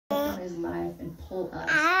his life and pull us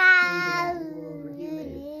into that world where he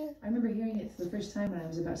lived. I remember hearing it for the first time when I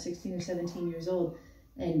was about 16 or 17 years old,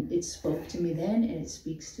 and it spoke to me then, and it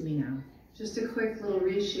speaks to me now. Just a quick little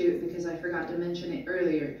reshoot because I forgot to mention it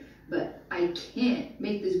earlier, but I can't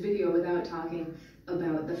make this video without talking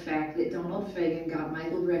about the fact that Donald Fagen got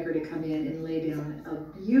Michael Brecker to come in and lay down a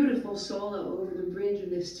beautiful solo over the bridge of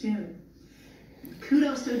this tune.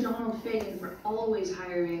 Kudos to Donald Fagen for always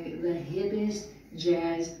hiring the hippest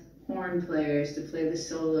jazz horn players to play the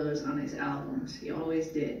solos on his albums. He always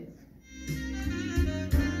did.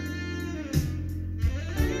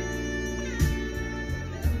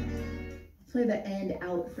 Play the end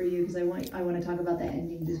out for you because I want to talk about the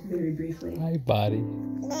ending just very briefly. Hi, buddy.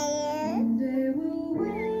 One day we'll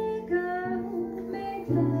wake up, make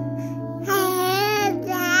love.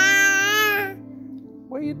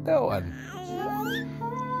 What are you doing?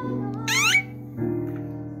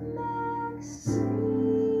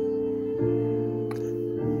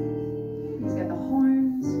 He's got the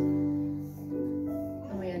horns,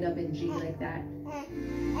 and we end up in G like that.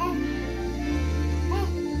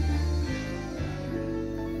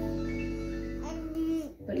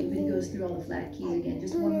 But he goes through all the flat keys again,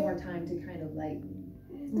 just one more time to kind of like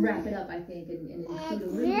wrap it up, I think, and include a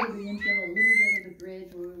little bit of the intro, a little bit of the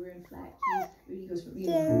bridge where we were in flat keys. He goes from B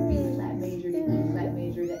flat major to E flat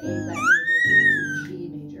major to A flat major to G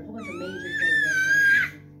major, a whole bunch of major chords right there.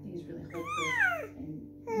 I think it's really hopeful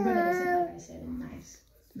and reminiscent, like I said, and nice.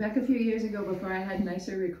 Back a few years ago, before I had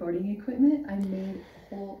nicer recording equipment, I made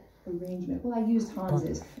a whole arrangement. Well, I used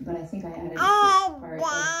Hans's, but I think I added a part of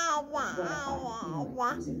what I thought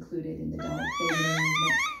was included in the Donald Fagen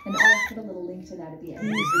arrangement. And I'll put a little link to that at the end of the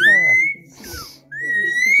video so you can see it.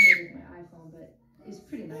 It's made with my iPhone, but it's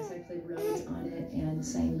pretty nice. I played Rhodes on it and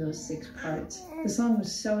sang those 6 parts. The song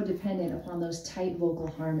was so dependent upon those tight vocal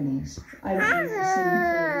harmonies. I don't know if the singing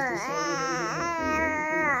players to say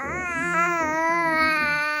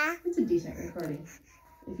that it's a decent recording.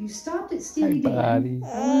 If you stopped at Steely Dan, I would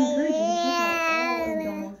encourage you to check out all of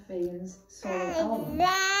Donald Fagen's solo albums.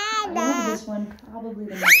 I love this one probably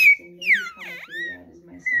the most, and maybe Comet 3 is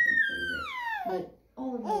my second favorite. But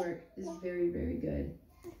all of the work is very, very good.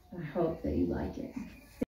 I hope that you like it.